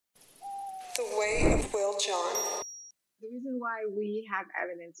way of Will John. The reason why we have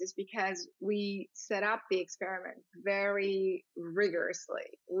evidence is because we set up the experiment very rigorously.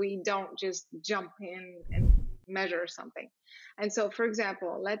 We don't just jump in and measure something. And so, for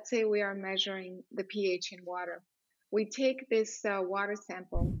example, let's say we are measuring the pH in water. We take this water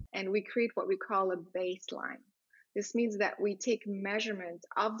sample and we create what we call a baseline. This means that we take measurement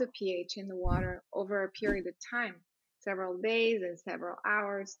of the pH in the water over a period of time, several days and several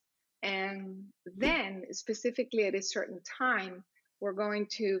hours. And then specifically at a certain time, we're going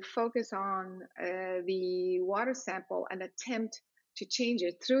to focus on the water sample and attempt to change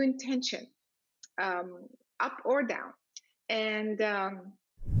it through intention, up or down. And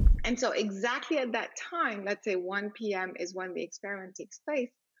so exactly at that time, let's say 1 p.m. is when the experiment takes place,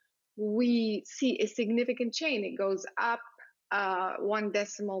 we see a significant change. It goes up 1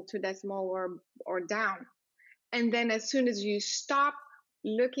 decimal, 2 decimal, or down. And then as soon as you stop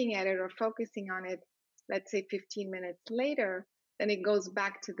looking at it or focusing on it, let's say 15 minutes later, then it goes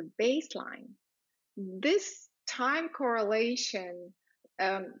back to the baseline. This time correlation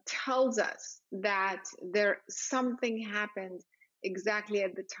tells us that something happened exactly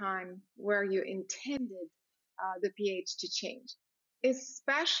at the time where you intended the pH to change,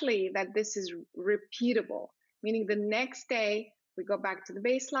 especially that this is repeatable, meaning the next day we go back to the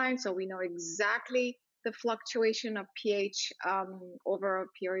baseline, so we know exactly the fluctuation of pH over a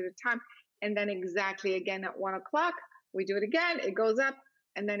period of time, and then exactly again at 1 o'clock, we do it again, it goes up,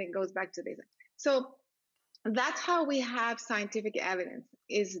 and then it goes back to baseline. So that's how we have scientific evidence,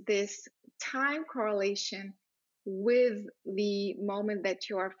 is this time correlation with the moment that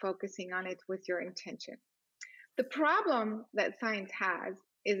you are focusing on it with your intention. The problem that science has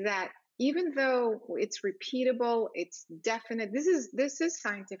is that even though it's repeatable, it's definite, this is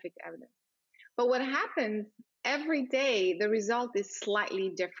scientific evidence. But what happens every day, the result is slightly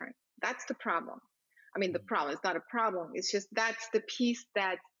different. That's the problem. I mean, the problem is not a problem. It's just that's the piece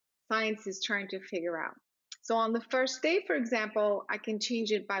that science is trying to figure out. So on the first day, for example, I can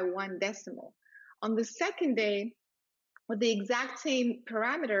change it by 1 decimal. On the second day, with the exact same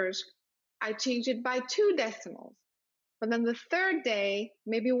parameters, I change it by 2 decimals. But then the third day,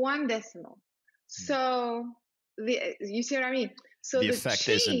 maybe 1 decimal. So you see what I mean? So the effect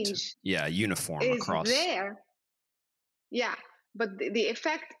isn't uniform across. There. Yeah, but the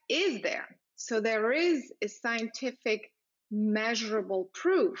effect is there. So there is a scientific measurable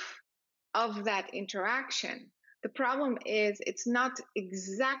proof of that interaction. The problem is it's not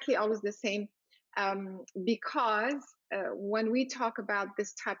exactly always the same because when we talk about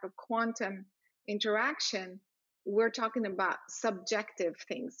this type of quantum interaction, we're talking about subjective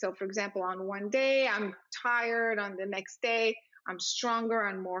things. So for example, on one day, I'm tired. On the next day, I'm stronger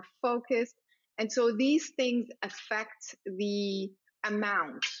and more focused. And so these things affect the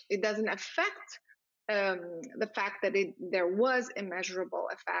amount. It doesn't affect the fact that there was a measurable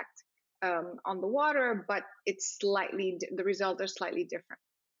effect on the water, but it's the results are slightly different.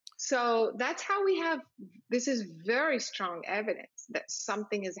 So that's how this is very strong evidence that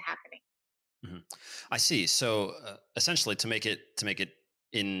something is happening. Mm-hmm. I see. So essentially, to make it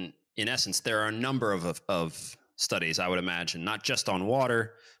in essence, there are a number of studies, I would imagine, not just on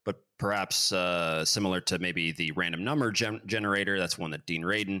water, but perhaps similar to maybe the random number generator. That's one that Dean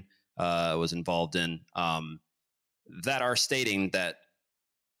Radin was involved in, that are stating that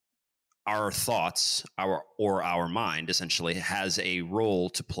our thoughts, our mind, essentially has a role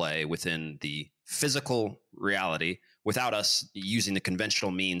to play within the physical reality without us using the conventional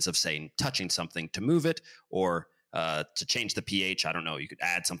means of, say, touching something to move it or to change the pH. I don't know. You could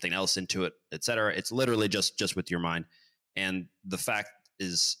add something else into it, etc. It's literally just with your mind. And the fact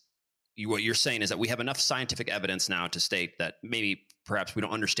is, what you're saying is that we have enough scientific evidence now to state that maybe perhaps we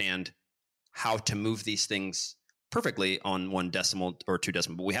don't understand how to move these things perfectly on 1 decimal or 2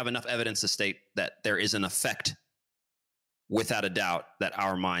 decimal, but we have enough evidence to state that there is an effect, without a doubt, that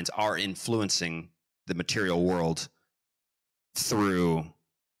our minds are influencing the material world through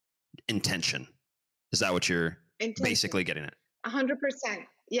intention. Is that what you're basically getting at? 100%.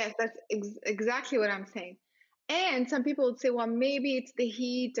 Yes, that's exactly what I'm saying. And some people would say, well, maybe it's the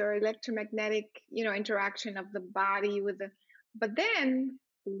heat or electromagnetic, interaction of the body but then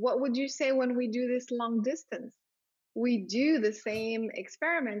what would you say when we do this long distance? We do the same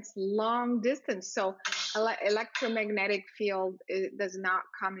experiments long distance. So electromagnetic field does not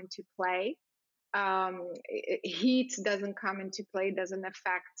come into play. Heat doesn't come into play, doesn't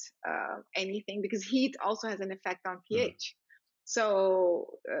affect anything, because heat also has an effect on pH. So,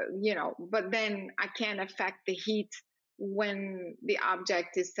 but then I can't affect the heat when the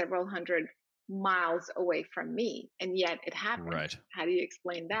object is several hundred miles away from me, and yet it happens. Right. How do you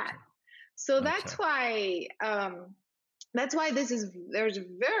explain that? So Okay. that's why there's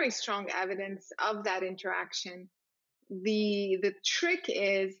very strong evidence of that interaction. The trick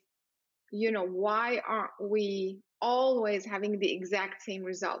is, why aren't we always having the exact same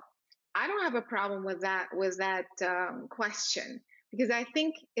result? I don't have a problem with that question, because I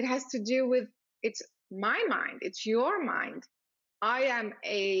think it has to do with, it's my mind, it's your mind. I am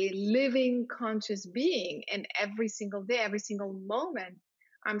a living conscious being, and every single day, every single moment,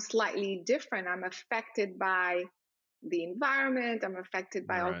 I'm slightly different. I'm affected by the environment. I'm affected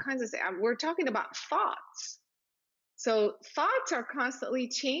by all Right. kinds of things. We're talking about thoughts. So thoughts are constantly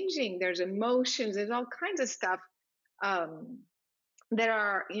changing. There's emotions, there's all kinds of stuff um,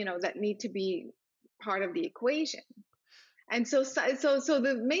 that need to be part of the equation. And so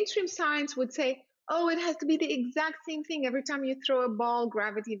the mainstream science would say, oh, it has to be the exact same thing. Every time you throw a ball,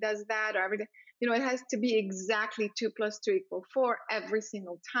 gravity does that, or it has to be exactly 2 + 2 = 4 every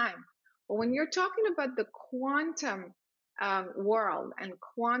single time. But when you're talking about the quantum world and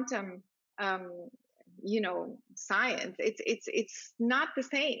quantum, um, science, it's not the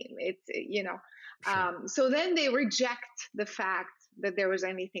same. Sure. So then they reject the fact that there was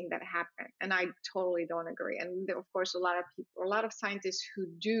anything that happened, and I totally don't agree. And of course, a lot of scientists who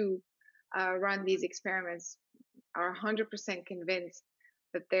do run these experiments are 100% convinced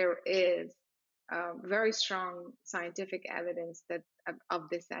that there is very strong scientific evidence of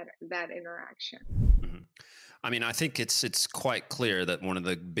that interaction. Mhm. I mean, I think it's quite clear that one of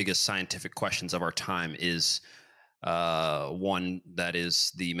the biggest scientific questions of our time is one that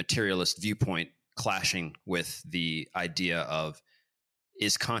is the materialist viewpoint clashing with the idea of,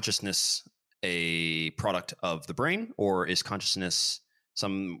 is consciousness a product of the brain, or is consciousness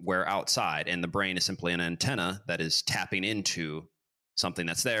somewhere outside and the brain is simply an antenna that is tapping into something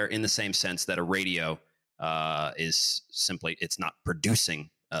that's there, in the same sense that a radio is simply, it's not producing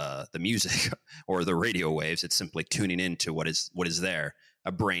the music or the radio waves, it's simply tuning into what is there.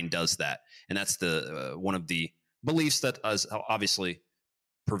 A brain does that, and that's the one of the beliefs that is obviously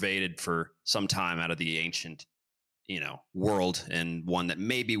pervaded for some time out of the ancient world, and one that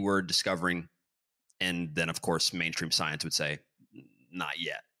maybe we're discovering. And then of course mainstream science would say not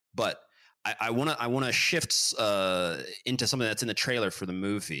yet. But I want to shift into something that's in the trailer for the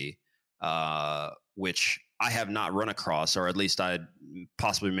movie, which I have not run across, or at least I'd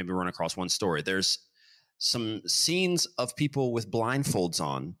possibly maybe run across one story. There's some scenes of people with blindfolds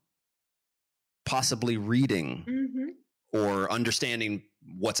on, possibly reading Mm-hmm. or understanding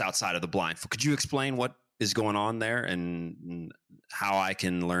what's outside of the blindfold. Could you explain what is going on there, and how I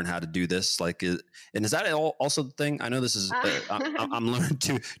can learn how to do this? And is that also the thing? I know this is, I'm learning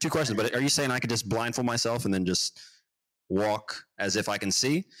two questions, but are you saying I could just blindfold myself and then just walk as if I can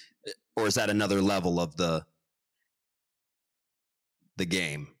see? Or is that another level of the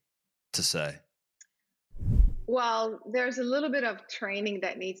game to say? Well, there's a little bit of training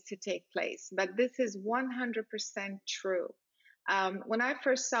that needs to take place, but this is 100% true. When I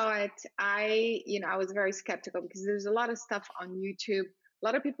first saw it, I was very skeptical, because there's a lot of stuff on YouTube, a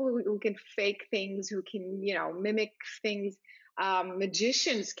lot of people who can fake things, who can, mimic things.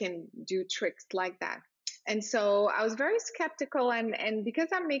 Magicians can do tricks like that. And so I was very skeptical, and because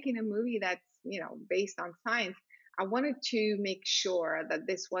I'm making a movie that's, based on science, I wanted to make sure that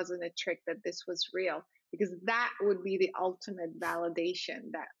this wasn't a trick, that this was real, because that would be the ultimate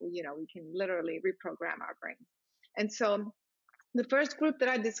validation that, we can literally reprogram our brains. And so the first group that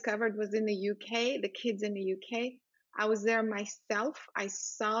I discovered was in the UK, the kids in the UK. I was there myself. I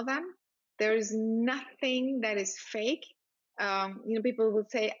saw them. There is nothing that is fake. People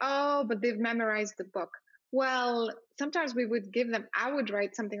would say, oh, but they've memorized the book. Well, sometimes I would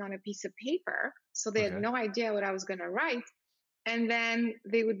write something on a piece of paper, so they had Okay. no idea what I was going to write, and then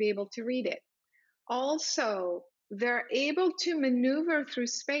they would be able to read it. Also, they're able to maneuver through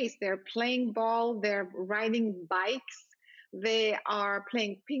space. They're playing ball, they're riding bikes, they are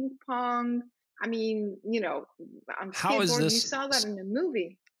playing ping pong. I mean, on How is skateboard, you this? saw that in the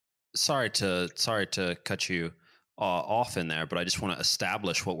movie. Sorry to cut you off in there, but I just want to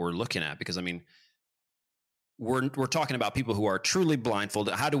establish what we're looking at, because I mean, we're talking about people who are truly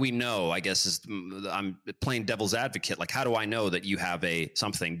blindfolded. How do we know? I guess I'm playing devil's advocate. Like, how do I know that you have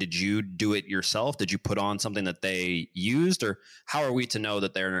something? Did you do it yourself? Did you put on something that they used, or how are we to know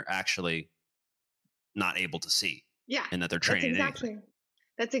that they're actually not able to see, Yeah, and that they're that's training anything? exactly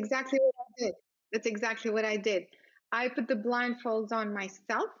that's exactly what I did. That's exactly what I did. I put the blindfolds on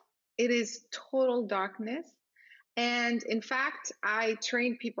myself. It is total darkness. And in fact, I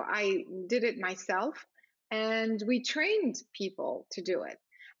trained people. I did it myself, and we trained people to do it.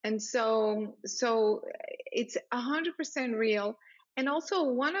 And so it's 100% real. And also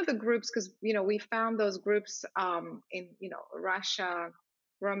one of the groups, because we found those groups in Russia,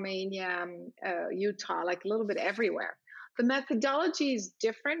 Romania, Utah, like a little bit everywhere. The methodology is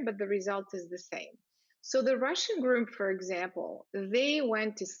different, but the result is the same. So the Russian group, for example, they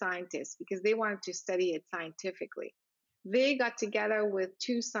went to scientists because they wanted to study it scientifically. They got together with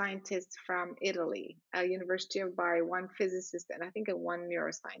two scientists from Italy, a University of Bari, one physicist and I think one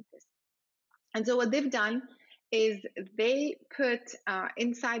neuroscientist. And so what they've done is they put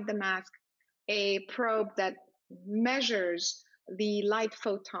inside the mask a probe that measures the light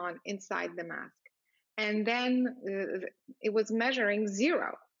photon inside the mask. And then it was measuring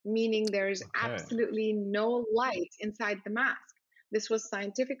zero, meaning there's absolutely no light inside the mask. This was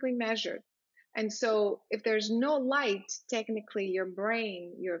scientifically measured. And so if there's no light, technically your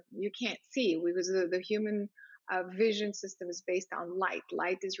brain, you can't see, because the human vision system is based on light.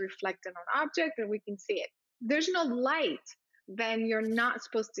 Light is reflected on object and we can see it. There's no light, then you're not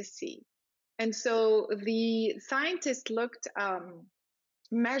supposed to see. And so the scientists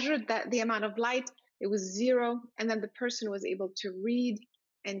measured the amount of light. It was zero, and then the person was able to read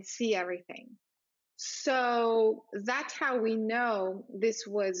and see everything. So that's how we know this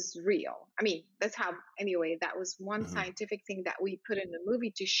was real. I mean, that's how, anyway, that was one scientific thing that we put in the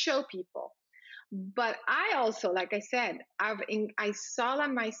movie to show people. But I also, like I said, I saw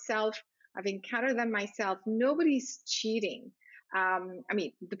them myself. I've encountered them myself. Nobody's cheating. I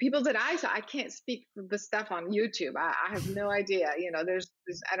mean, the people that I saw, I can't speak for the stuff on YouTube. I have no idea. There's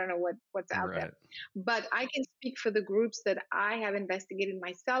I don't know what's out there. But I can speak for the groups that I have investigated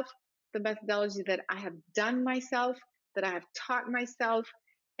myself, the methodology that I have done myself, that I have taught myself,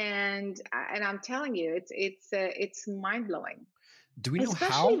 and I'm telling you, it's mind blowing. Do we know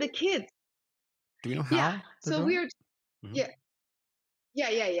especially how? The kids? Do we know how? Yeah. So we're yeah.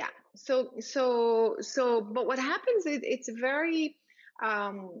 So but what happens is it's very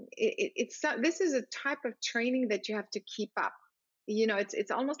this is a type of training that you have to keep up.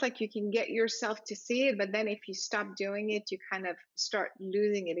 It's almost like you can get yourself to see it, but then if you stop doing it, you kind of start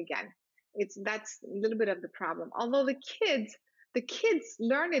losing it again. That's a little bit of the problem. Although the kids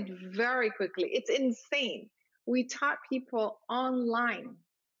learn it very quickly. It's insane. We taught people online,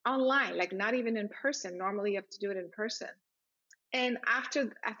 like not even in person. Normally you have to do it in person. And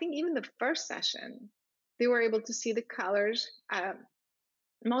after, I think even the first session, they were able to see the colors.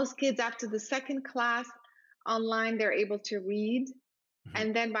 Most kids after the second class online, they're able to read.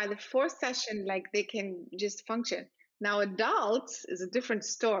 And then by the fourth session, like they can just function. Now, adults is a different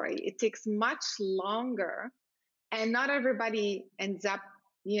story. It takes much longer, and not everybody ends up,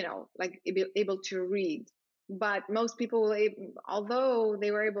 like able to read. But most people, although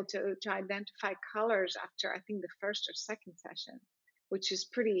they were able to identify colors after, I think, the first or second session, which is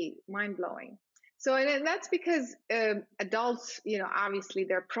pretty mind blowing. So, and that's because adults, obviously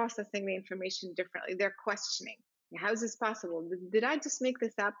they're processing the information differently. They're questioning, how is this possible? Did I just make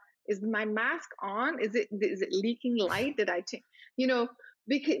this up? Is my mask on? Is it leaking light? Did I change?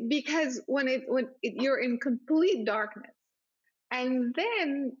 Because when you're in complete darkness, and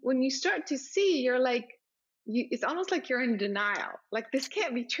then when you start to see, you're like, it's almost like you're in denial. Like, this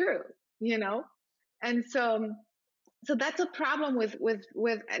can't be true, And so that's a problem with,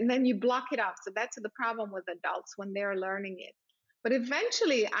 and then you block it off. So that's the problem with adults when they're learning it. But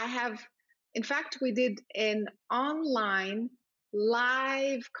eventually in fact, we did an online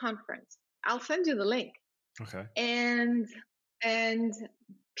live conference. I'll send you the link. Okay. And I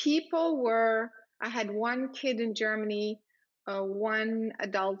had one kid in Germany, one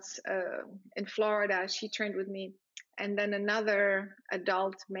adult in Florida. She trained with me, and then another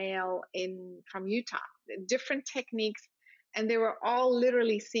adult male from Utah. Different techniques, and they were all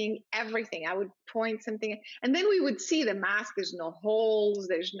literally seeing everything. I would point something, and then we would see the mask. There's no holes.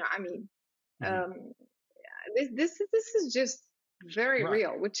 There's no. I mean, this is just very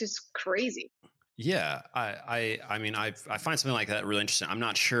real, which is crazy. Yeah, I mean, I find something like that really interesting. I'm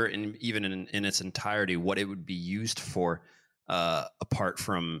not sure, even in its entirety, what it would be used for, apart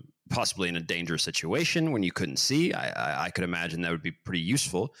from possibly in a dangerous situation when you couldn't see. I could imagine that would be pretty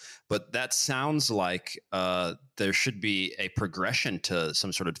useful. But that sounds like there should be a progression to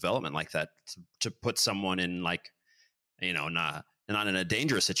some sort of development like that to put someone in, like, not in a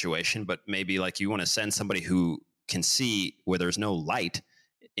dangerous situation, but maybe like you want to send somebody who can see where there's no light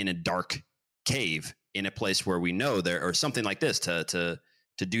in a dark cave in a place where we know there, or something like this, to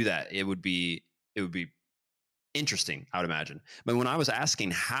do that. It would be interesting, I would imagine. But when I was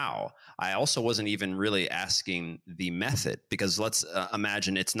asking how, I also wasn't even really asking the method, because let's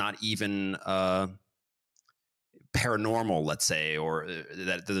imagine it's not even paranormal, let's say, or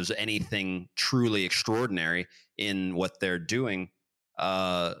that there's anything truly extraordinary in what they're doing.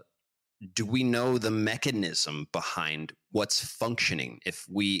 do we know the mechanism behind what's functioning if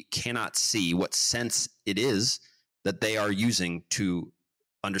we cannot see what sense it is that they are using to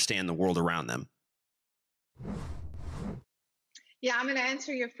understand the world around them? Yeah, I'm going to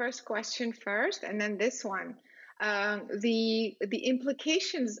answer your first question first, and then this one. The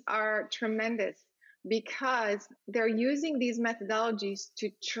implications are tremendous because they're using these methodologies to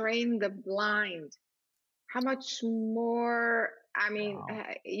train the blind. How much more,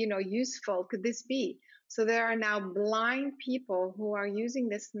 Wow. useful could this be? So there are now blind people who are using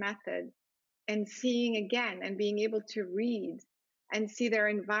this method and seeing again and being able to read and see their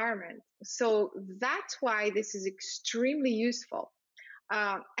environment. So that's why this is extremely useful.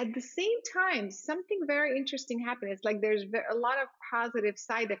 At the same time, something very interesting happened. It's like there's a lot of positive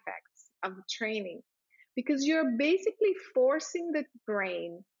side effects of the training because you're basically forcing the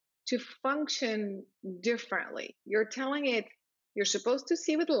brain to function differently. You're telling it you're supposed to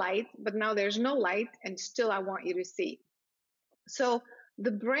see with light, but now there's no light, and still I want you to see. So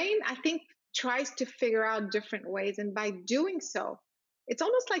the brain, I think, tries to figure out different ways. And by doing so, it's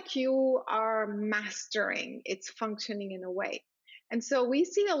almost like you are mastering its functioning in a way. And so we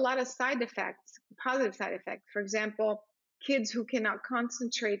see a lot of side effects, positive side effects. For example, kids who cannot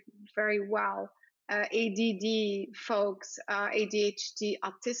concentrate very well, ADD folks, ADHD,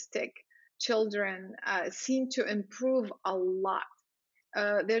 autistic children seem to improve a lot.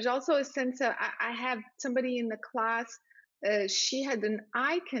 There's also a sense of, I have somebody in the class, she had an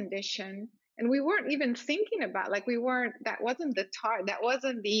eye condition, and we weren't even thinking about, like, that wasn't that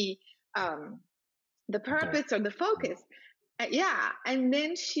wasn't the purpose or the focus. Yeah. And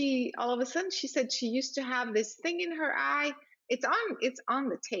then all of a sudden she said she used to have this thing in her eye. It's on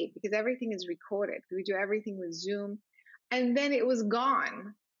the tape because everything is recorded. We do everything with Zoom, and then it was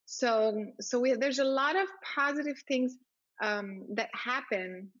gone. So there's a lot of positive things that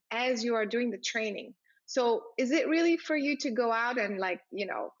happen as you are doing the training. So is it really for you to go out and, like,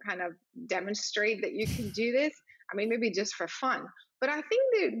 kind of demonstrate that you can do this? I mean, maybe just for fun. But I think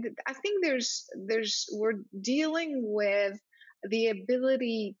we're dealing with the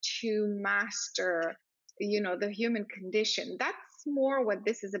ability to master, the human condition. That's more what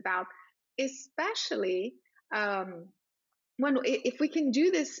this is about, especially if we can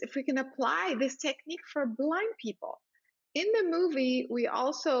do this, if we can apply this technique for blind people. In the movie, we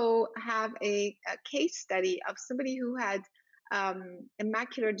also have a case study of somebody who had a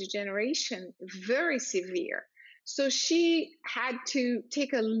macular degeneration, very severe. So she had to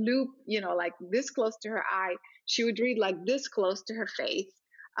take a loop, like this close to her eye. She would read like this close to her face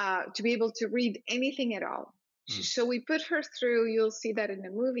to be able to read anything at all. So we put her through, you'll see that in the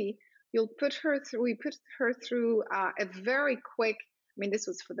movie, we put her through a very quick, this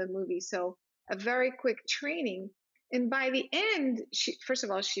was for the movie, so a very quick training. And by the end, first of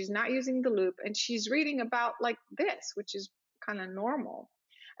all, she's not using the loop, and she's reading about like this, which is kind of normal.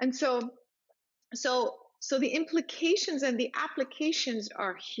 And so the implications and the applications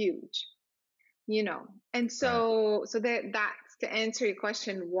are huge, And that's to answer your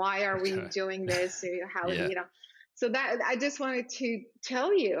question. Why are we doing this? So that I just wanted to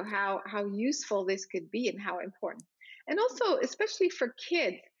tell you how useful this could be and how important. And also, especially for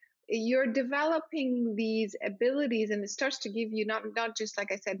kids, you're developing these abilities, and it starts to give you not just,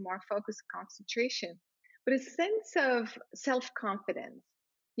 like I said, more focus, concentration, but a sense of self-confidence.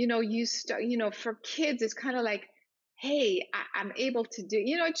 For kids, it's kind of like, hey, I'm able to do,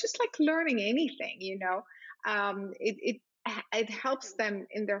 it's just like learning anything, it helps them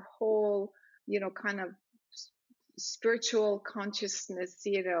in their whole, kind of spiritual consciousness,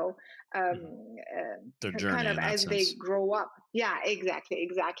 their journey kind of in that as sense. they grow up. Yeah, exactly.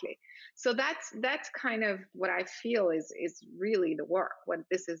 So that's kind of what I feel is really the work, what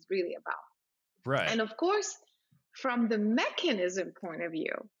this is really about. Right. And of course, from the mechanism point of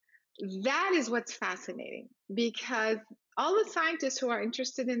view, that is what's fascinating, because all the scientists who are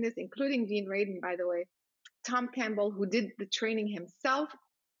interested in this, including Dean Radin, by the way, Tom Campbell, who did the training himself,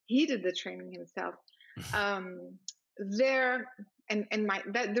 the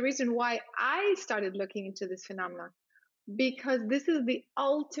reason why I started looking into this phenomenon, because this is the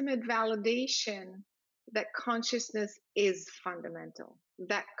ultimate validation that consciousness is fundamental,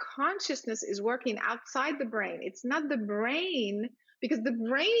 that consciousness is working outside the brain. It's not the brain, because the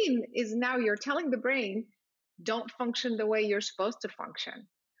brain is, now you're telling the brain, don't function the way you're supposed to function.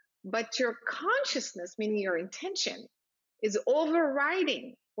 But your consciousness, meaning your intention, is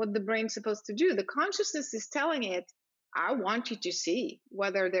overriding what the brain's supposed to do. The consciousness is telling it, I want you to see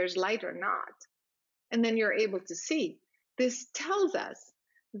whether there's light or not. And then you're able to see. This tells us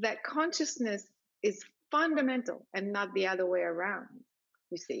that consciousness is fundamental and not the other way around.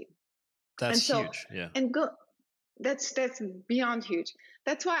 you see. That's And so, huge. Yeah. and go, that's beyond huge.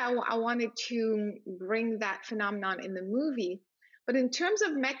 That's why I wanted to bring that phenomenon in the movie. But in terms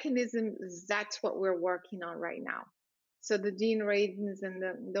of mechanisms, that's what we're working on right now. So the Dean Radins and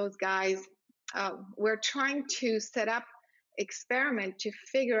those guys, we're trying to set up experiment to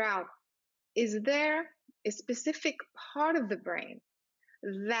figure out, is there a specific part of the brain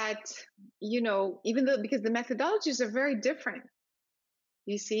that, even though, because the methodologies are very different,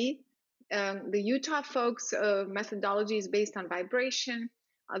 you see, the Utah folks' methodology is based on vibration.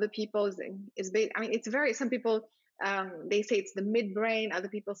 Other people's is based. I mean, it's very. Some people they say it's the midbrain. Other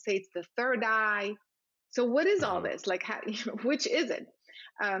people say it's the third eye. So, what is all this? Like, how, which is it?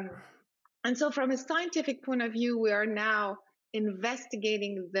 And so, from a scientific point of view, we are now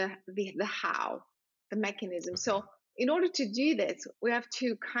investigating the how, the mechanism. So, in order to do this, we have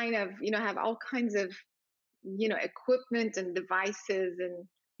to kind of have all kinds of equipment and devices and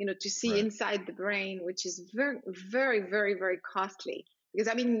to see inside the brain, which is very, very, very, very costly, because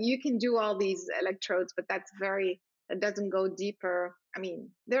I mean you can do all these electrodes, but that doesn't go deeper. I mean,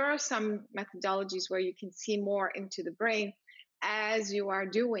 there are some methodologies where you can see more into the brain as you are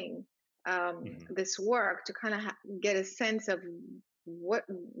doing this work, to kind of get a sense of what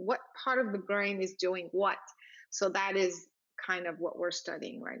part of the brain is doing what. So that is kind of what we're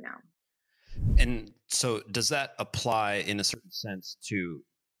studying right now. And so does that apply in a certain sense to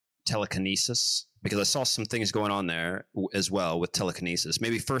telekinesis? Because I saw some things going on there as well with telekinesis.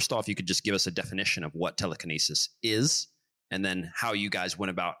 Maybe first off, you could just give us a definition of what telekinesis is, and then how you guys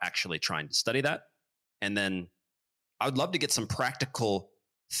went about actually trying to study that. And then I would love to get some practical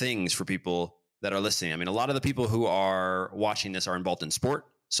things for people that are listening. I mean, a lot of the people who are watching this are involved in sport.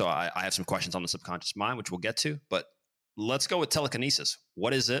 So I have some questions on the subconscious mind, which we'll get to. But let's go with telekinesis.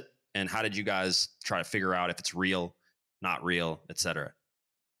 What is it? And how did you guys try to figure out if it's real, not real, et cetera?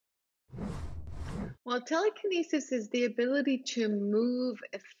 Well, telekinesis is the ability to move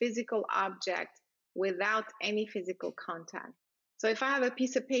a physical object without any physical contact. So if I have a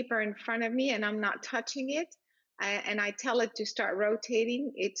piece of paper in front of me and I'm not touching it, and I tell it to start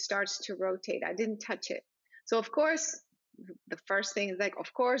rotating, it starts to rotate. I didn't touch it. So of course, the first thing is like,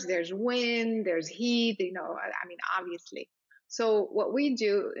 of course, there's wind, there's heat, I mean, obviously. So what we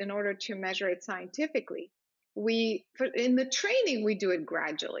do in order to measure it scientifically, in the training we do it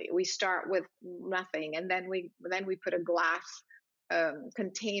gradually. We start with nothing, and then we put a glass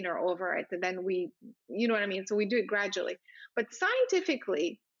container over it, and then you know what I mean. So we do it gradually. But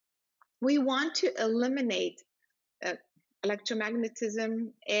scientifically, we want to eliminate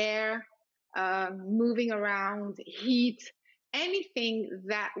electromagnetism, air, moving around, heat, anything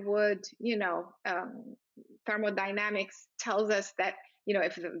that would, thermodynamics tells us that,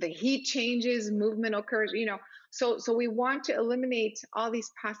 if the heat changes, movement occurs, so we want to eliminate all these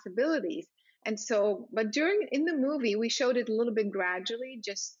possibilities. And so, but in the movie, we showed it a little bit gradually,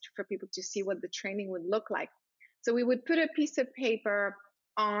 just for people to see what the training would look like. So we would put a piece of paper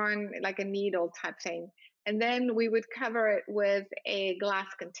on like a needle type thing, and then we would cover it with a glass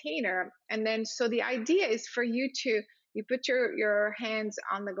container. And then, so the idea is for you put your hands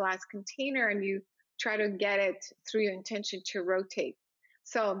on the glass container, and you try to get it through your intention to rotate.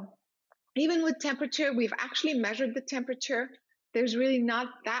 So even with temperature, we've actually measured the temperature. There's really not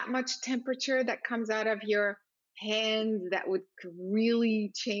that much temperature that comes out of your hands that would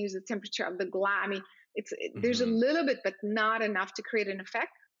really change the temperature of the glass. I mean, there's a little bit, but not enough to create an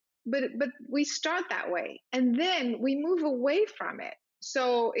effect. But we start that way, and then we move away from it.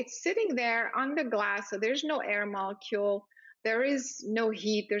 So it's sitting there on the glass, so there's no air molecule, there is no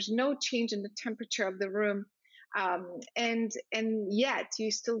heat, there's no change in the temperature of the room, and yet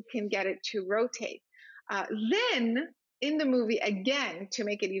you still can get it to rotate. Then in the movie, again, to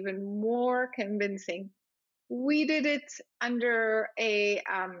make it even more convincing, we did it under a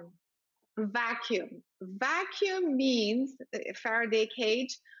vacuum. Vacuum means, Faraday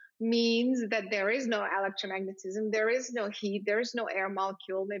cage means that there is no electromagnetism, there is no heat, there is no air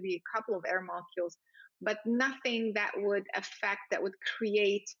molecule, maybe a couple of air molecules, but nothing that would affect, that would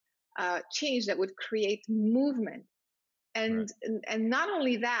create change, that would create movement. And not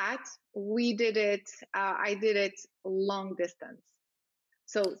only that, we did it, I did it long distance.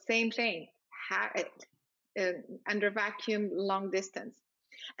 So same thing, under vacuum, long distance.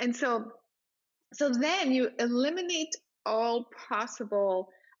 And so then you eliminate all possible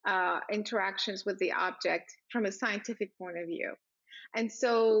interactions with the object from a scientific point of view. And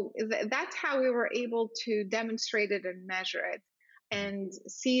so that's how we were able to demonstrate it and measure it, and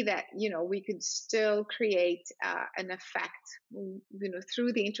see that, we could still create an effect,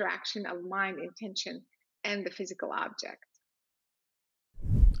 through the interaction of mind, intention, and the physical object.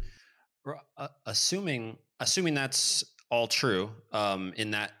 Assuming that's all true,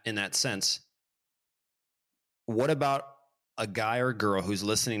 in that sense, what about a guy or girl who's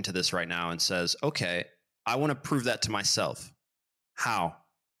listening to this right now and says, "Okay, I want to prove that to myself." How?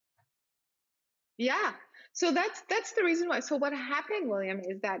 Yeah. So that's the reason why. So what happened, William,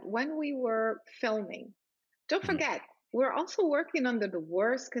 is that when we were filming, don't Mhm. forget, we're also working under the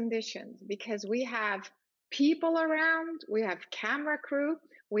worst conditions because we have people around, we have camera crew,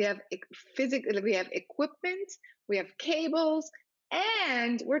 we have physical, we have equipment, we have cables,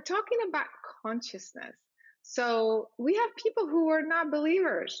 and we're talking about consciousness. So we have people who are not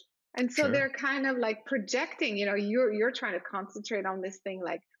believers. And so Sure. they're kind of like projecting, you're trying to concentrate on this thing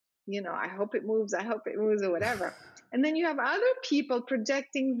like, I hope it moves, or whatever. And then you have other people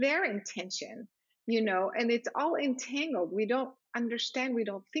projecting their intention, and it's all entangled. We don't understand, we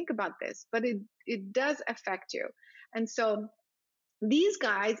don't think about this, but it does affect you. And so these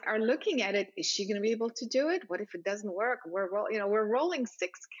guys are looking at it. Is she going to be able to do it? What if it doesn't work? We're rolling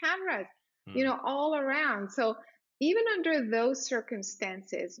 6 cameras, Mm. all around. So even under those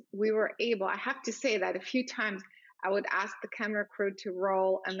circumstances, we were able, I have to say that a few times I would ask the camera crew to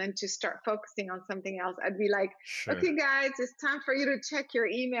roll and then to start focusing on something else. I'd be like, Sure. okay, guys, it's time for you to check your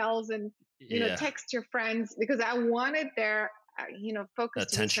emails and, Yeah. text your friends, because I wanted their, focus to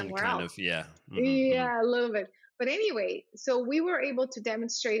be Attention, somewhere kind else. of. Yeah. Yeah, a little bit. But anyway, so we were able to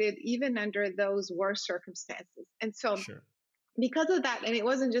demonstrate it even under those worst circumstances. And so Sure. because of that, and it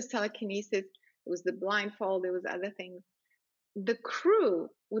wasn't just telekinesis, it was the blindfold, it was other things. The crew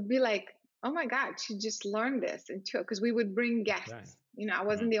would be like, oh my God, she just learned this. And because we would bring guests, Okay. I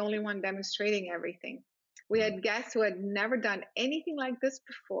wasn't the only one demonstrating everything. We Mm. had guests who had never done anything like this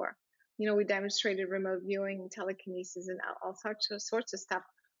before. We demonstrated remote viewing, telekinesis, and all sorts of stuff.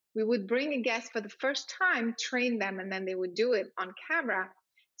 We would bring a guest for the first time, train them, and then they would do it on camera.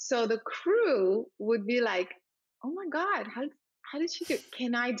 So the crew would be like, oh my God, how did she do it?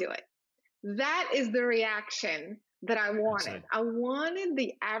 Can I do it? That is the reaction that I I see. wanted. I wanted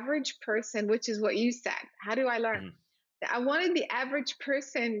the average person, which is what you said. How do I learn? Mhm. I wanted the average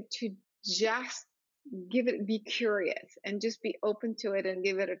person to just be curious and just be open to it and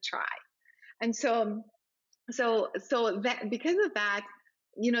give it a try. And so that because of that,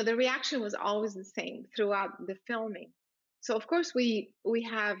 the reaction was always the same throughout the filming. So of course we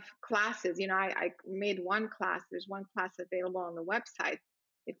have classes. I made one class. There's one class available on the website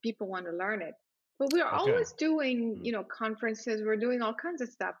if people want to learn it. But we're Okay. always doing, Mm. conferences. We're doing all kinds of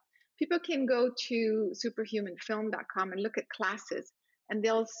stuff. People can go to superhumanfilm.com and look at classes, and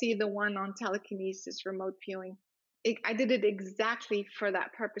they'll see the one on telekinesis, remote viewing. I did it exactly for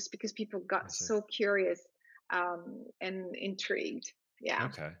that purpose because people I got see. so curious and intrigued. Yeah.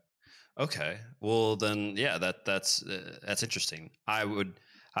 Okay. Okay. Well, then, yeah, that's interesting.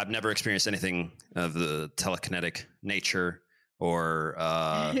 I've never experienced anything of the telekinetic nature, or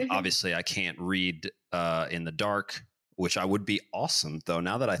obviously, I can't read in the dark, which I would be awesome though.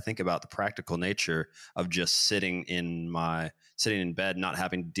 Now that I think about the practical nature of just sitting in bed, not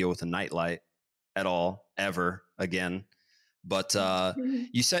having to deal with a nightlight at all ever again. But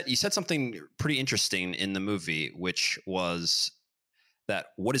you said something pretty interesting in the movie, which was that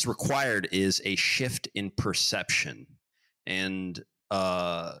what is required is a shift in perception, and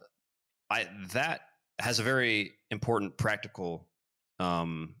that has a very important practical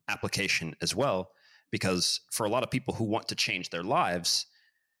application as well, because for a lot of people who want to change their lives,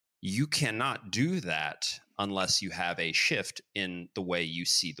 you cannot do that unless you have a shift in the way you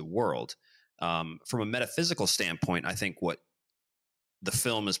see the world. From a metaphysical standpoint, I think what the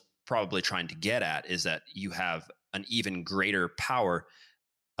film is probably trying to get at is that you have an even greater power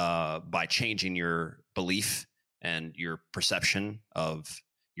by changing your belief and your perception of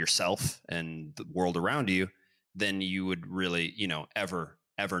yourself and the world around you than you would really, ever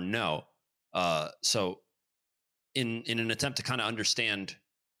know. So, in an attempt to kind of understand,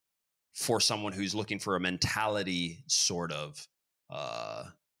 for someone who's looking for a mentality sort of uh,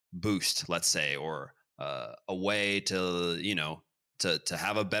 boost, let's say, or a way to, to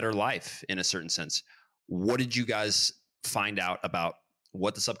have a better life in a certain sense, what did you guys find out about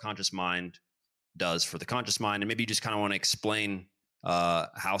what the subconscious mind does for the conscious mind? And maybe you just kind of want to explain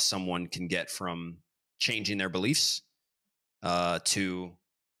how someone can get from changing their beliefs to,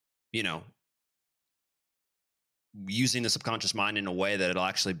 you know, using the subconscious mind in a way that it'll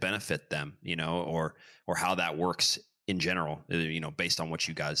actually benefit them, or how that works in general, based on what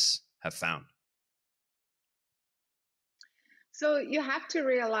you guys have found. So you have to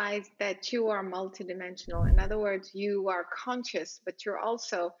realize that you are multidimensional. In other words, you are conscious, but you're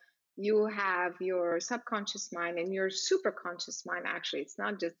also you have your subconscious mind and your superconscious mind. Actually, it's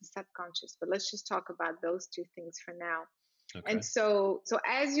not just the subconscious, but let's just talk about those two things for now. Okay. And so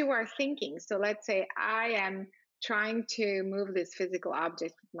as you are thinking, so let's say I am trying to move this physical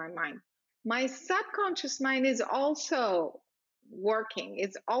object with my mind. My subconscious mind is also working,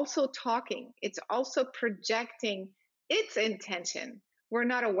 it's also talking, it's also projecting its intention. We're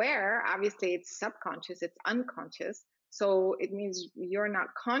not aware, obviously, it's subconscious, it's unconscious. So it means you're not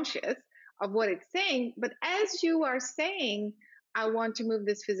conscious of what it's saying. But as you are saying, I want to move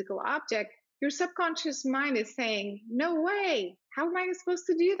this physical object, your subconscious mind is saying, no way, how am I supposed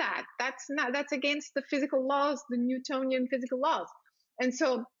to do that? That's against the physical laws, the Newtonian physical laws. And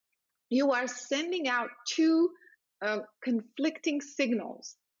so you are sending out two conflicting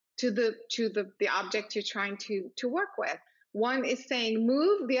signals to the object you're trying to work with. One is saying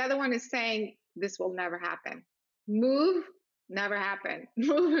move, the other one is saying this will never happen. Move, never happen.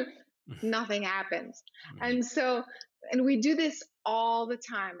 Move, nothing happens. And we do this all the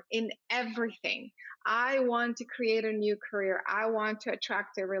time in everything. I want to create a new career. I want to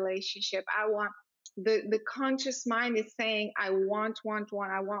attract a relationship. I want the conscious mind is saying, I want,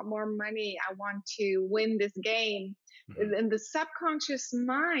 I want more money. I want to win this game. Mm-hmm. And the subconscious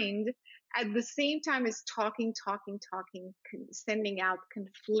mind at the same time is talking, sending out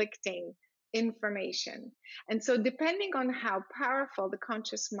conflicting information. And so depending on how powerful the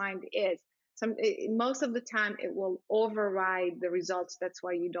conscious mind is, most of the time it will override the results. That's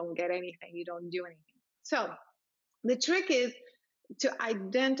why you don't get anything. You don't do anything. So the trick is to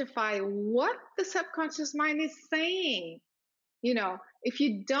identify what the subconscious mind is saying. If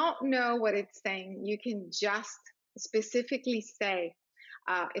you don't know what it's saying, you can just specifically say,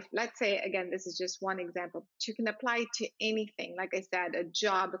 if let's say, again, this is just one example, but you can apply it to anything. Like I said, a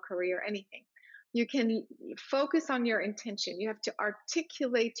job, a career, anything. You can focus on your intention. You have to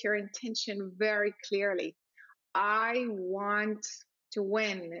articulate your intention very clearly. I want to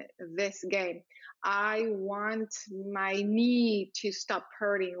win this game. I want my knee to stop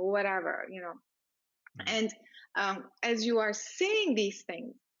hurting, or whatever, And as you are saying these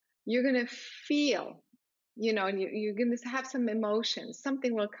things, you're going to feel, you're going to have some emotions.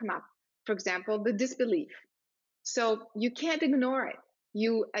 Something will come up. For example, the disbelief. So you can't ignore it.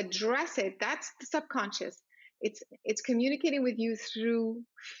 You address it. That's the subconscious. It's communicating with you through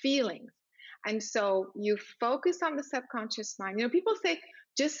feelings. And so you focus on the subconscious mind. People say,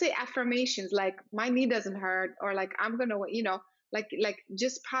 just say affirmations like my knee doesn't hurt, or like I'm going to, like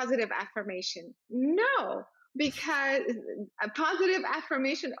just positive affirmation. No, because a positive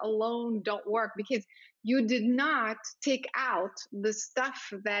affirmation alone don't work, because you did not take out the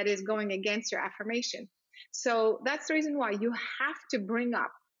stuff that is going against your affirmation. So that's the reason why you have to bring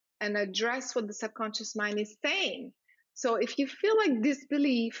up and address what the subconscious mind is saying. So if you feel like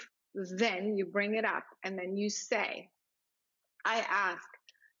disbelief, then you bring it up and then you say, I ask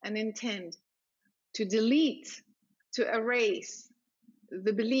and intend to delete, to erase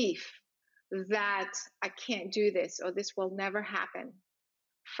the belief that I can't do this or this will never happen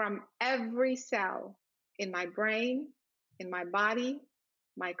from every cell in my brain, in my body,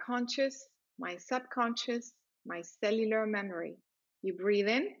 my conscious, my subconscious, my cellular memory. You breathe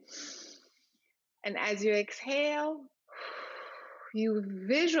in, and as you exhale, you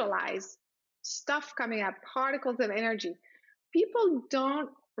visualize stuff coming up, particles of energy. People don't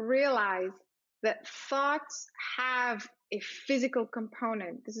realize that thoughts have a physical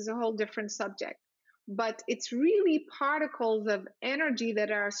component. This is a whole different subject, but it's really particles of energy that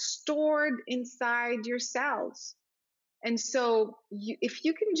are stored inside your cells. And so if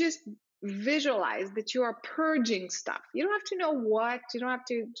you can just visualize that you are purging stuff, you don't have to know what, you don't have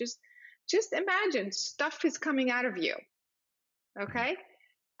to, just imagine stuff is coming out of you. Okay?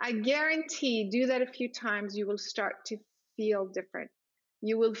 I guarantee, do that a few times, you will start to feel different.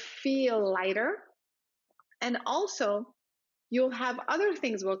 You will feel lighter. And also, you'll have other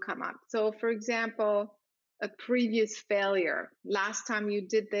things will come up. So, for example, a previous failure. Last time you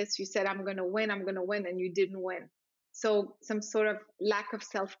did this, you said, I'm going to win, and you didn't win. So some sort of lack of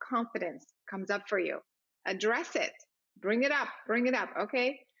self-confidence comes up for you. Address it. Bring it up.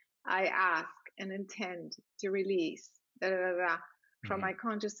 Okay? I ask and intend to release from my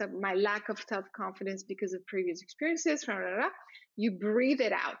conscious, my lack of self-confidence because of previous experiences. You breathe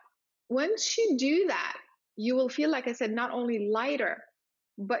it out. Once you do that, you will feel, like I said, not only lighter,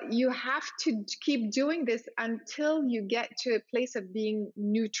 but you have to keep doing this until you get to a place of being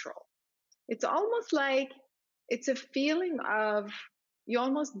neutral. It's almost like it's a feeling of you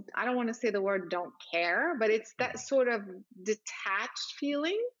almost, I don't want to say the word don't care, but it's that sort of detached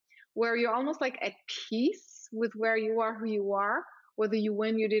feeling where you're almost like at peace with where you are, who you are, whether you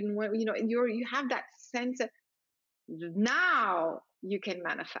win, you didn't win, and you have that sense of now you can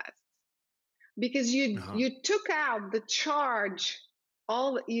manifest because you took out the charge.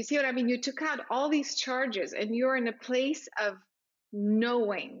 You see what I mean? You took out all these charges and you're in a place of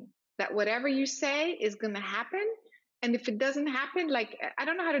knowing that whatever you say is going to happen. And if it doesn't happen, like, I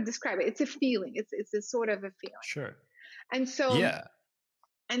don't know how to describe it. It's a feeling. It's a sort of a feeling. Sure. And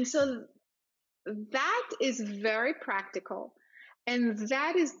so that is very practical. And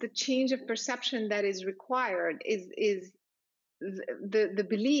that is the change of perception that is required, is the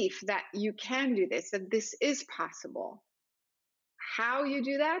belief that you can do this, that this is possible. How you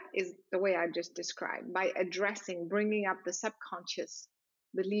do that is the way I just described, by bringing up the subconscious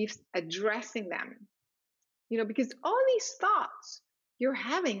beliefs, addressing them. Because all these thoughts you're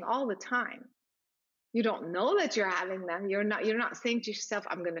having all the time, you don't know that you're having them. You're not saying to yourself,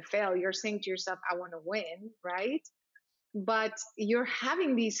 I'm going to fail. You're saying to yourself, I want to win, right? But you're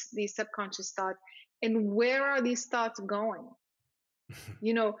having these subconscious thoughts. And where are these thoughts going?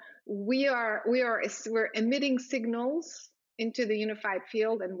 We're emitting signals into the unified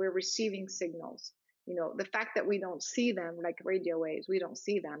field, and we're receiving signals. The fact that we don't see them, like radio waves, we don't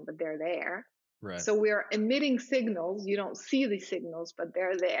see them, but they're there. Right. So we're emitting signals. You don't see the signals, but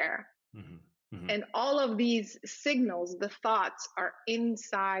they're there. Mm-hmm. Mm-hmm. And all of these signals, the thoughts, are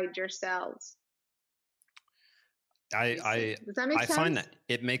inside your cells. Does that make sense? I find that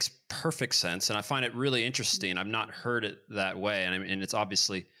it makes perfect sense, and I find it really interesting. I've not heard it that way, and it's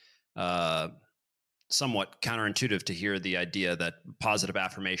obviously somewhat counterintuitive to hear the idea that positive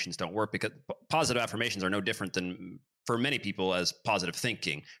affirmations don't work, because positive affirmations are no different than, for many people, as positive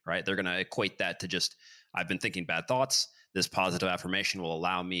thinking, right? They're going to equate that to just, I've been thinking bad thoughts. This positive affirmation will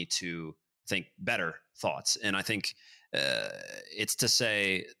allow me to think better thoughts. And I think it's to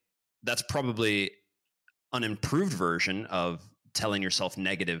say that's probably an improved version of telling yourself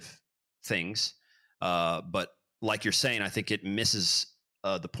negative things. But like you're saying, I think it misses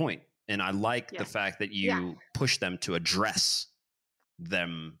the point. And I like the fact that you push them to address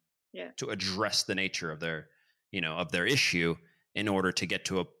them, to address the nature of their, of their issue, in order to get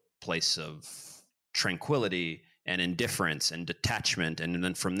to a place of tranquility and indifference and detachment. And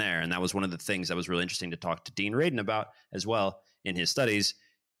then from there, and that was one of the things that was really interesting to talk to Dean Radin about as well in his studies,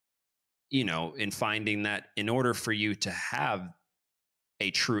 in finding that in order for you to have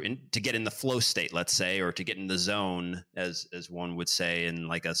to get in the flow state, let's say, or to get in the zone, as one would say in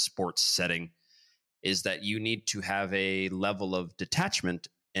like a sports setting, is that you need to have a level of detachment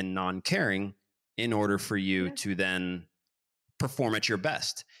and non-caring in order for you to then perform at your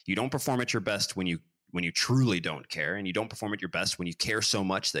best. You don't perform at your best when you truly don't care, and you don't perform at your best when you care so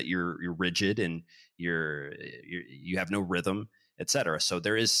much that you're rigid and you have no rhythm, etc. So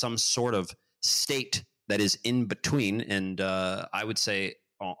there is some sort of state that is in between. And I would say,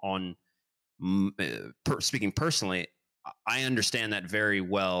 speaking personally, I understand that very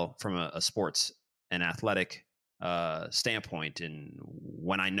well from a sports and athletic standpoint. And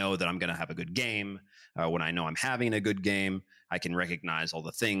when I know that I'm going to have a good game, when I know I'm having a good game, I can recognize all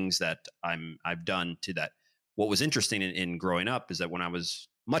the things that I've done to that. What was interesting in growing up is that when I was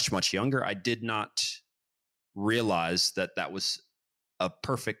much, much younger, I did not realize that that was a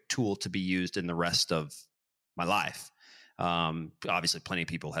perfect tool to be used in the rest of my life. Obviously plenty of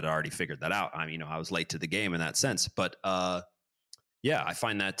people had already figured that out. I mean, I was late to the game in that sense, but I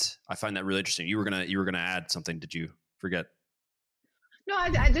find that really interesting. You were gonna add something. Did you forget? No,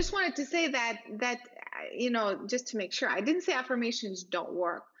 I just wanted to say that just to make sure, I didn't say affirmations don't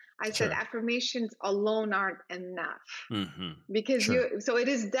work. I said affirmations alone aren't enough, because so it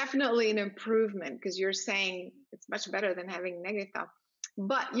is definitely an improvement, because you're saying it's much better than having negative thoughts.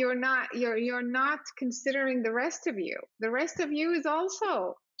 But you're not considering the rest of you. The rest of you is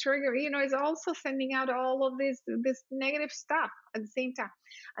also is also sending out all of this negative stuff at the same time.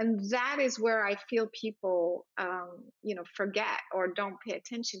 And that is where I feel people, forget or don't pay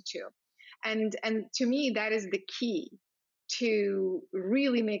attention to. And to me, that is the key to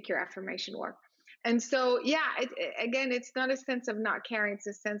really make your affirmation work. And so, again, it's not a sense of not caring, it's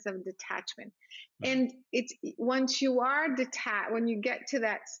a sense of detachment. And it's once you are detached, when you get to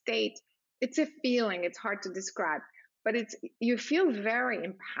that state, it's a feeling, it's hard to describe, but you feel very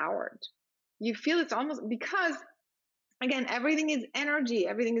empowered. You feel it's almost, because again, everything is energy,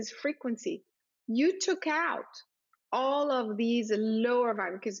 everything is frequency. You took out all of these lower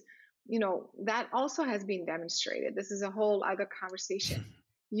vibes, because, that also has been demonstrated. This is a whole other conversation.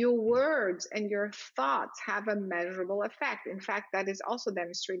 Your words and your thoughts have a measurable effect. In fact, that is also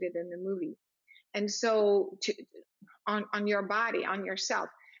demonstrated in the movie. And so on your body, on yourself.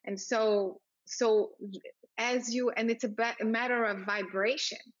 And so and it's a matter of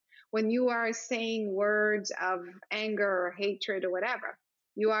vibration. When you are saying words of anger or hatred or whatever,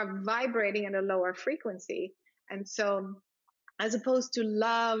 you are vibrating at a lower frequency. And so, as opposed to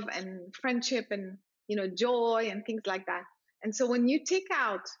love and friendship and, joy and things like that. And so when you take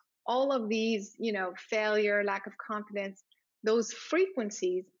out all of these, failure, lack of confidence, those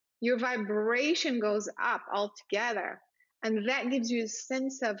frequencies, your vibration goes up altogether. And that gives you a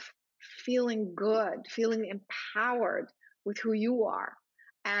sense of feeling good, feeling empowered with who you are.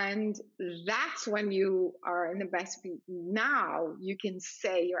 And that's when you are in the best. Now you can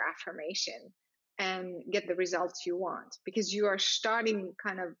say your affirmation and get the results you want, because you are starting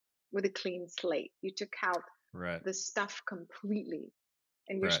kind of with a clean slate. You took out the stuff completely,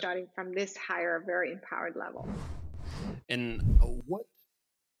 and you're starting from this higher, very empowered level. And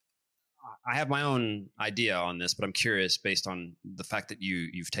I have my own idea on this, but I'm curious, based on the fact that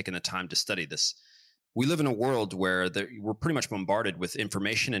you've taken the time to study this. We live in a world where we're pretty much bombarded with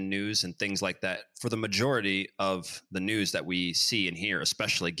information and news and things like that. For the majority of the news that we see and hear,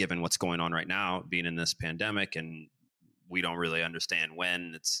 especially given what's going on right now, being in this pandemic, and we don't really understand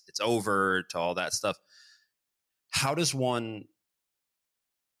when it's over, to all that stuff. How does one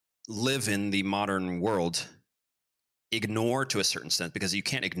live in the modern world, ignore to a certain extent, because you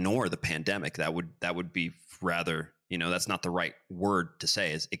can't ignore the pandemic. That would be rather, that's not the right word to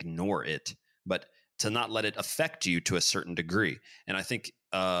say, is ignore it, but to not let it affect you to a certain degree. And I think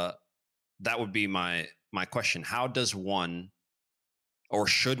that would be my question. How does one, or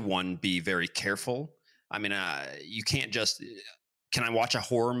should one, be very careful? I mean, you can't just, can I watch a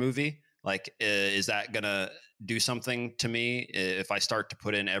horror movie? Like, is that going to do something to me if I start to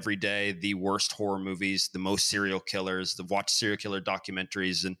put in every day the worst horror movies, the most serial killers, watch serial killer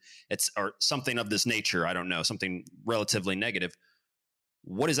documentaries, and or something of this nature? I don't know, something relatively negative.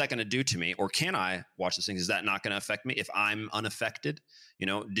 What is that going to do to me? Or can I watch these things? Is that not going to affect me if I'm unaffected?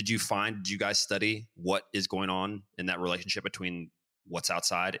 Did you guys study what is going on in that relationship between what's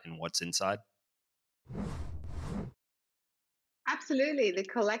outside and what's inside? Absolutely. The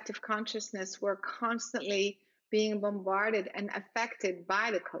collective consciousness, we're constantly being bombarded and affected by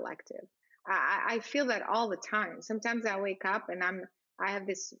the collective. I feel that all the time. Sometimes I wake up and I have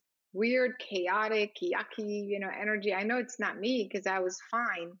this weird, chaotic, yucky, energy. I know it's not me because I was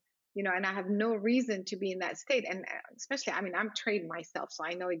fine, and I have no reason to be in that state. And especially, I'm trained myself, so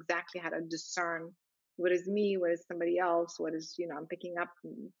I know exactly how to discern what is me, what is somebody else, what is, I'm picking up,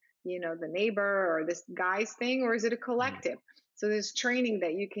 the neighbor or this guy's thing, or is it a collective? So there's training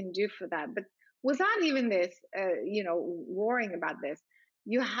that you can do for that. But without even this, worrying about this,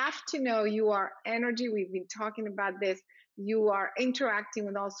 you have to know you are energy. We've been talking about this. You are interacting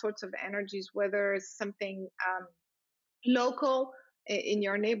with all sorts of energies, whether it's something local in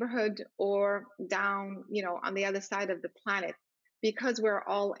your neighborhood or down, on the other side of the planet, because we're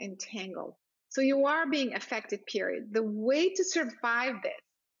all entangled. So you are being affected, period. The way to survive this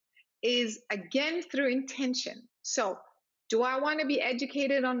is, again, through intention. So do I want to be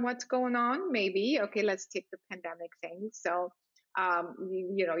educated on what's going on? Maybe. Okay, let's take the pandemic thing. So,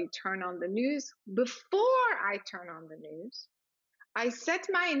 you turn on the news. Before I turn on the news, I set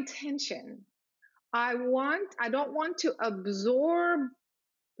my intention. I don't want to absorb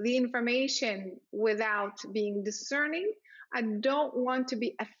the information without being discerning. I don't want to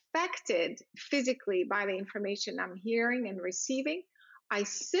be affected physically by the information I'm hearing and receiving. I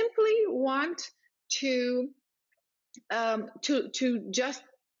simply want to just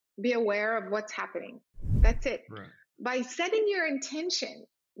be aware of what's happening. That's it. Right. By setting your intention,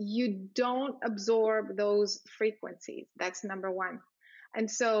 you don't absorb those frequencies. That's number one.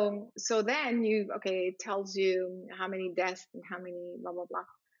 And so then it tells you how many deaths and how many blah, blah, blah,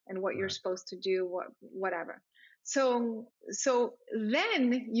 and what you're supposed to do, whatever. So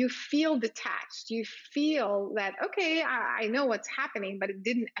then you feel detached. You feel that, okay, I know what's happening, but it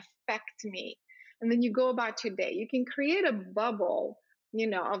didn't affect me. And then you go about your day. You can create a bubble,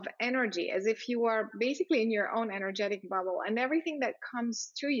 of energy, as if you are basically in your own energetic bubble, and everything that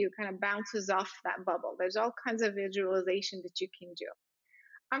comes to you kind of bounces off that bubble. There's all kinds of visualization that you can do.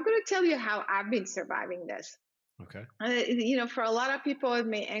 I'm going to tell you how I've been surviving this. Okay. For a lot of people, it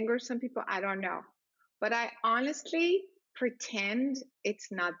may anger some people. I don't know. But I honestly pretend it's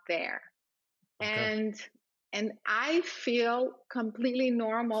not there. Okay. And I feel completely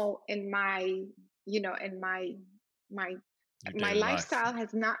normal in my, my lifestyle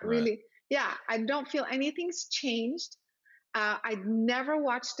has not really, I don't feel anything's changed. I never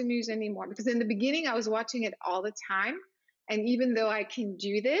watch the news anymore, because in the beginning I was watching it all the time. And even though I can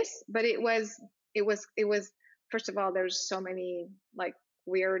do this, but it was, first of all, there's so many like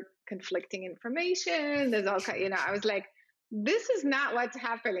weird conflicting information. There's all kind, I was like, this is not what's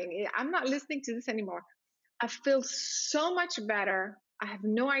happening. I'm not listening to this anymore. I feel so much better. I have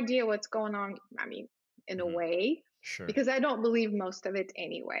no idea what's going on. I mean, in a way, Sure. because I don't believe most of it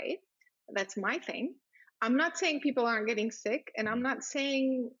anyway. That's my thing. I'm not saying people aren't getting sick, and I'm not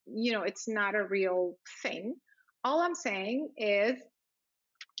saying, it's not a real thing. All I'm saying is,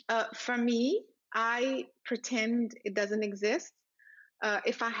 for me, I pretend it doesn't exist.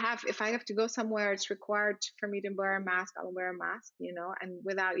 If I have to go somewhere, it's required for me to wear a mask. I'll wear a mask,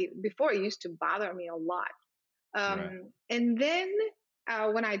 and before it used to bother me a lot. Right. And then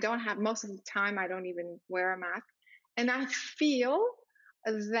when I don't have, most of the time, I don't even wear a mask. And I feel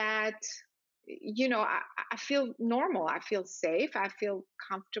that, I feel normal. I feel safe. I feel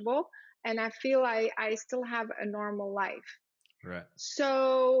comfortable. And I feel I still have a normal life. Right.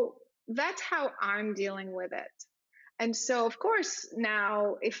 So that's how I'm dealing with it. And so, of course,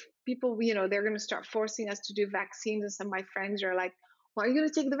 now if people, they're going to start forcing us to do vaccines, and some of my friends are like, well, are you going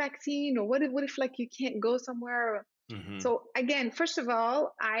to take the vaccine? Or what if like you can't go somewhere? So again, first of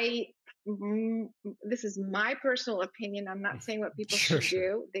all, this is my personal opinion. I'm not saying what people should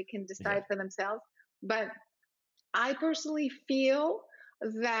do. They can decide for themselves. But I personally feel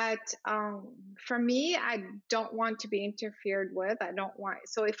that for me, I don't want to be interfered with. I don't want.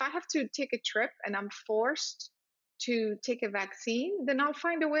 So if I have to take a trip and I'm forced to take a vaccine, then I'll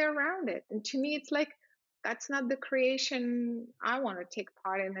find a way around it. And to me, it's like, that's not the creation I want to take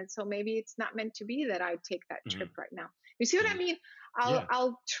part in. And so maybe it's not meant to be that I take that trip right now. You see what I mean?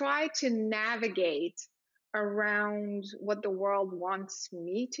 I'll try to navigate around what the world wants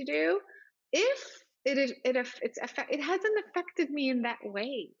me to do. If it hasn't affected me in that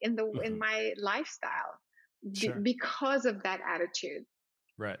way in my lifestyle because of that attitude.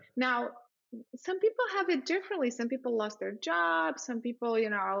 Right. Now, some people have it differently. Some people lost their jobs. Some people,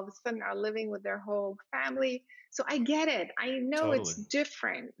 all of a sudden are living with their whole family. So I get it. I know it's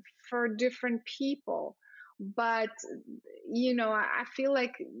different for different people, but I feel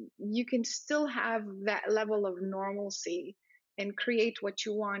like you can still have that level of normalcy and create what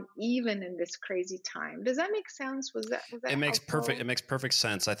you want even in this crazy time. Does that make sense? Was that it makes helpful? It makes perfect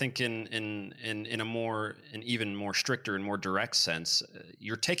sense. I think in an even more stricter and more direct sense,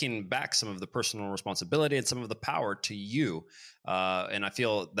 you're taking back some of the personal responsibility and some of the power to you. And I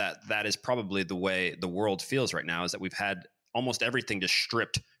feel that is probably the way the world feels right now, is that we've had almost everything just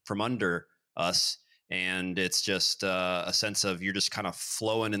stripped from under us. And it's just a sense of you're just kind of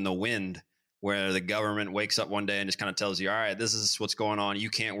flowing in the wind, where the government wakes up one day and just kind of tells you, all right, this is what's going on. You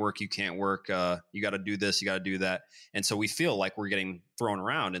can't work. You got to do this. You got to do that. And so we feel like we're getting thrown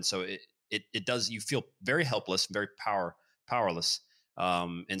around. And so it does, you feel very helpless, very powerless.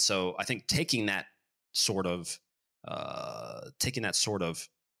 And so I think taking that sort of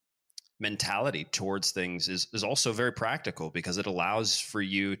mentality towards things is also very practical, because it allows for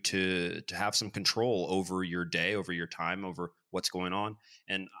you to have some control over your day, over your time, over what's going on.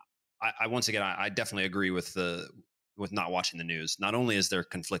 And I once again, I definitely agree with not watching the news. Not only is there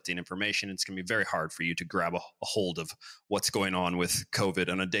conflicting information, it's going to be very hard for you to grab a hold of what's going on with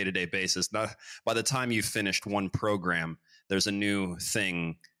COVID on a day-to-day basis. Not by the time you've finished one program, there's a new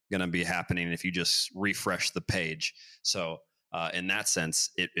thing going to be happening if you just refresh the page. So in that sense,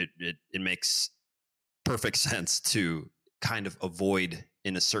 it makes perfect sense to kind of avoid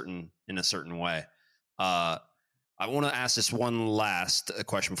in a certain way. I want to ask this one last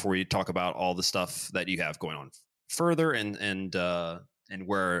question before we talk about all the stuff that you have going on further, and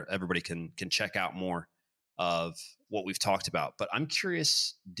where everybody can check out more of what we've talked about. But I'm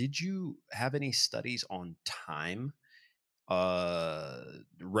curious, did you have any studies on time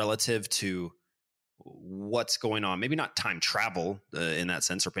relative to what's going on? Maybe not time travel in that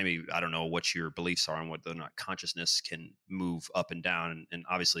sense, or maybe, I don't know what your beliefs are on whether or not consciousness can move up and down. And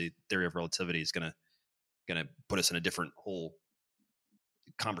obviously theory of relativity is going to put us in a different whole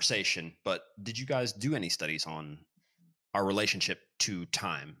conversation. But did you guys do any studies on our relationship to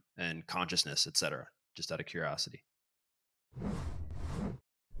time and consciousness, et cetera? Just out of curiosity.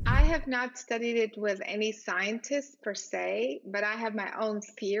 I have not studied it with any scientists per se, but I have my own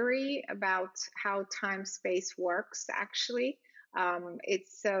theory about how time-space works, actually. I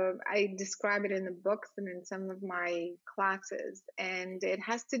describe it in the books and in some of my classes, and it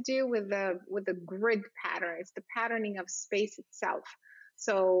has to do with the grid pattern. It's the patterning of space itself.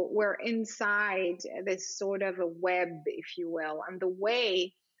 So we're inside this sort of a web, if you will, and the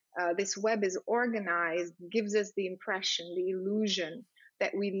way this web is organized gives us the impression, the illusion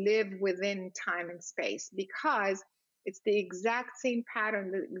that we live within time and space, because It's the exact same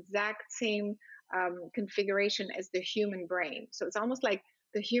pattern, the exact same configuration as the human brain. So it's almost like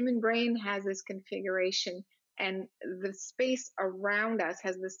the human brain has this configuration, and the space around us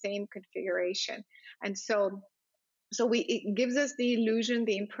has the same configuration. And so it gives us the illusion,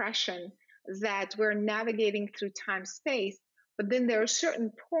 the impression that we're navigating through time space. But then there are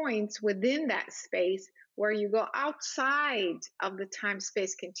certain points within that space where you go outside of the time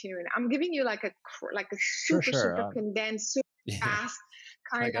space continuum. I'm giving you like a Sure, sure. super condensed, super Yeah, fast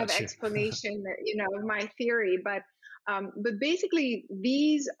I kind of got you. explanation, of my theory. But basically,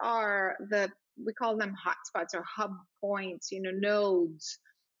 these are we call them hotspots or hub points, nodes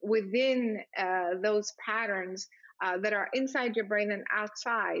within those patterns that are inside your brain and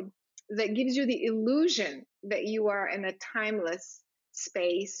outside, that gives you the illusion that you are in a timeless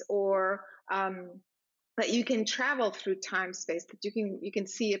space, or that you can travel through time space, that you can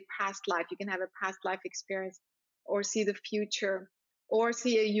see a past life, you can have a past life experience, or see the future, or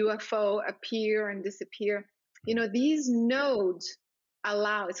see a UFO appear and disappear. These nodes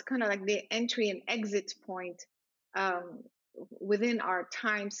it's kind of like the entry and exit point um, within our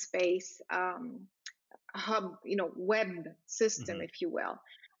time space hub, web system, Mhm. if you will.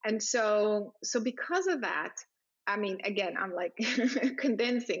 And so because of that, I mean, again, I'm like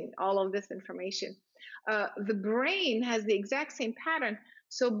condensing all of this information. The brain has the exact same pattern.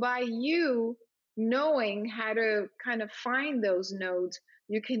 So by you knowing how to kind of find those nodes,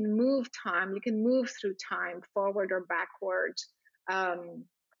 you can move time, you can move through time forward or backwards, um,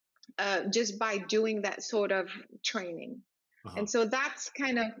 just by doing that sort of training. Uh-huh. And so that's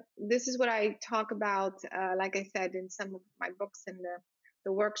this is what I talk about, like I said, in some of my books in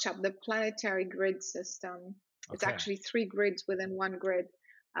the workshop, the planetary grid system. It's Okay. actually 3 grids within 1 grid.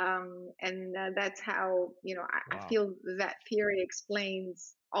 And that's how, I Wow. feel that theory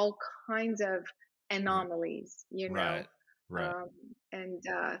explains all kinds of Uh-huh. anomalies, Right. Right. um, and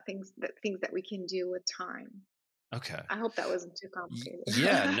things that we can do with time. Okay. I hope that wasn't too complicated.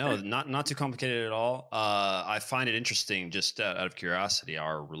 Yeah, no, not too complicated at all. I find it interesting, just out of curiosity,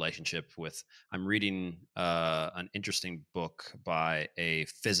 our relationship with. I'm reading an interesting book by a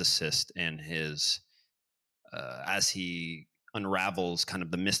physicist, and his as he unravels kind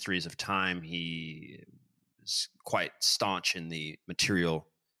of the mysteries of time, he is quite staunch in the material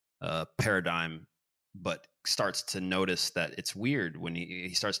paradigm, but starts to notice that it's weird when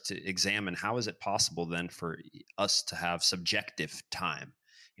he starts to examine how is it possible then for us to have subjective time.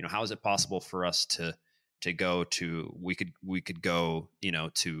 How is it possible for us to go to we could go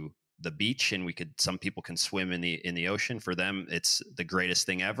to the beach, and some people can swim in the ocean. For them it's the greatest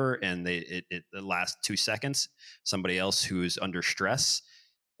thing ever, and it lasts 2 seconds. Somebody else who's under stress,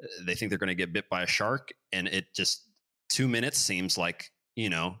 they think they're going to get bit by a shark, and it just 2 minutes seems like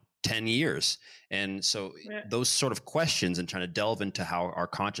 10 years. And so Yeah. those sort of questions, and trying to delve into how our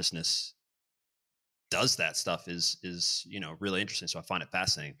consciousness does that stuff is really interesting. So I find it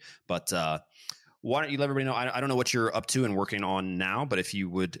fascinating. But why don't you let everybody know? I don't know what you're up to and working on now, but if you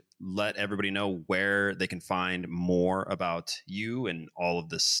would let everybody know where they can find more about you and all of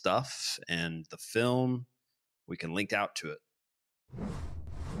this stuff and the film, we can link out to it.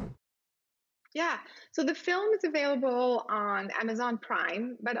 Yeah. So the film is available on Amazon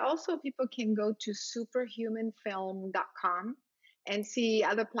Prime, but also people can go to superhumanfilm.com and see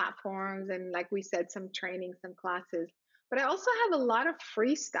other platforms, and, like we said, some training, some classes. But I also have a lot of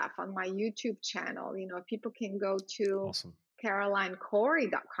free stuff on my YouTube channel. People can go to Awesome.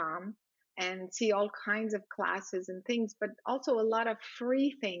 carolinecory.com and see all kinds of classes and things, but also a lot of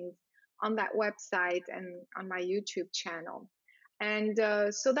free things on that website and on my YouTube channel. And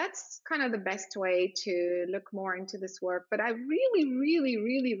so that's kind of the best way to look more into this work. But I really, really,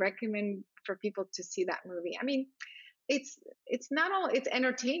 really recommend for people to see that movie. I mean, it's not all, it's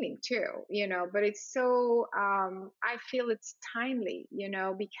entertaining too, but it's so I feel it's timely,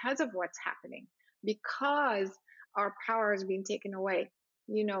 because of what's happening, because our power is being taken away.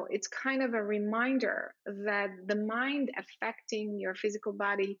 It's kind of a reminder that the mind affecting your physical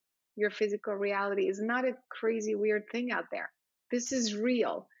body, your physical reality, is not a crazy weird thing out there. This is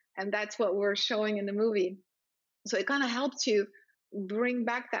real, and that's what we're showing in the movie. So it kind of helps you bring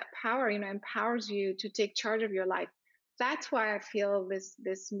back that power, empowers you to take charge of your life. That's why I feel this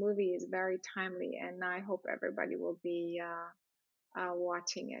movie is very timely, and I hope everybody will be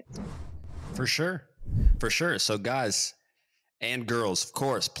watching it. For sure. For sure. So guys and girls, of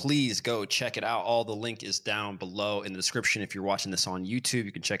course, please go check it out. All the link is down below in the description. If you're watching this on YouTube,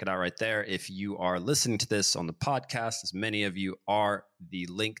 you can check it out right there. If you are listening to this on the podcast, as many of you are, the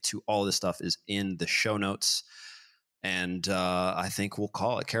link to all this stuff is in the show notes. And I think we'll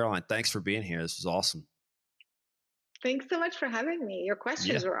call it. Caroline, thanks for being here. This was awesome. Thanks so much for having me. Your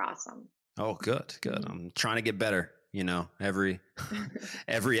questions Yeah. were awesome. Oh, good. I'm trying to get better,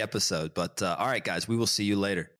 every episode. But all right, guys, we will see you later.